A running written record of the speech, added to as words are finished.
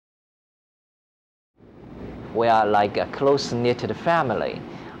we are like a close-knit family.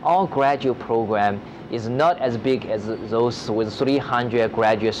 Our graduate program is not as big as those with 300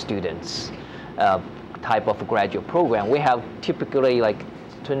 graduate students type of graduate program. We have typically like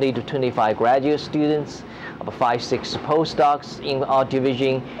 20 to 25 graduate students, about 5-6 postdocs in our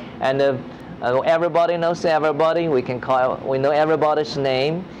division, and everybody knows everybody. We know everybody's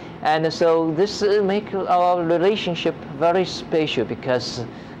name, and so this makes our relationship very special because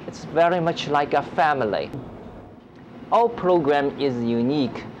it's very much like a family. Our program is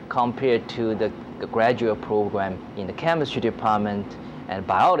unique compared to the graduate program in the chemistry department and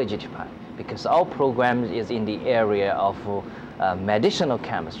biology department because our program is in the area of medicinal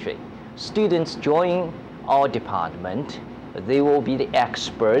chemistry. Students join our department, they will be the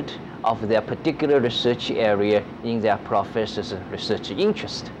expert of their particular research area in their professor's research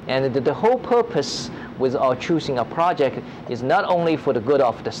interest. And the whole purpose with our choosing a project is not only for the good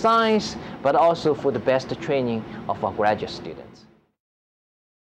of the science, but also for the best training of our graduate students.